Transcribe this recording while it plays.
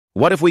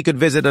What if we could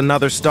visit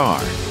another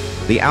star?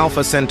 The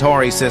Alpha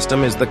Centauri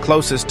system is the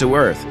closest to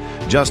Earth,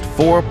 just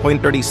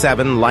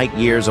 4.37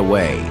 light-years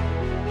away.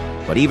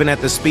 But even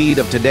at the speed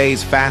of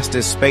today's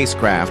fastest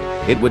spacecraft,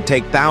 it would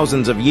take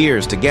thousands of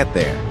years to get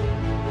there.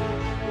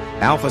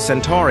 Alpha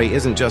Centauri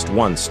isn't just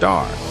one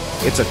star.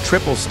 It's a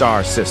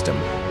triple-star system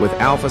with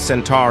Alpha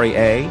Centauri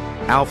A,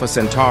 Alpha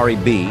Centauri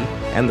B,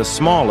 and the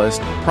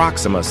smallest,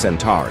 Proxima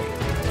Centauri.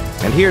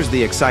 And here's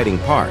the exciting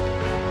part.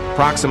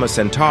 Proxima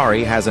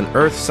Centauri has an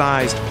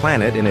Earth-sized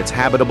planet in its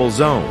habitable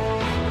zone.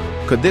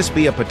 Could this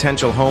be a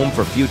potential home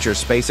for future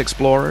space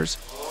explorers?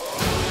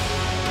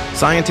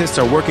 Scientists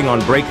are working on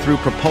breakthrough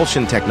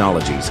propulsion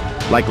technologies,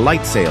 like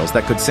light sails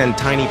that could send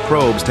tiny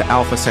probes to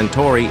Alpha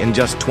Centauri in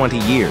just 20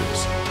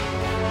 years.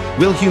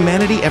 Will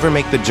humanity ever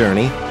make the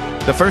journey?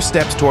 The first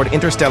steps toward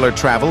interstellar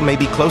travel may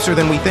be closer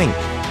than we think.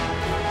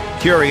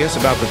 Curious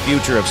about the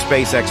future of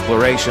space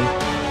exploration?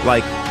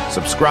 Like,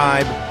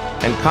 subscribe,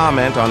 and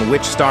comment on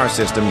which star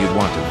system you'd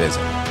want to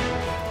visit.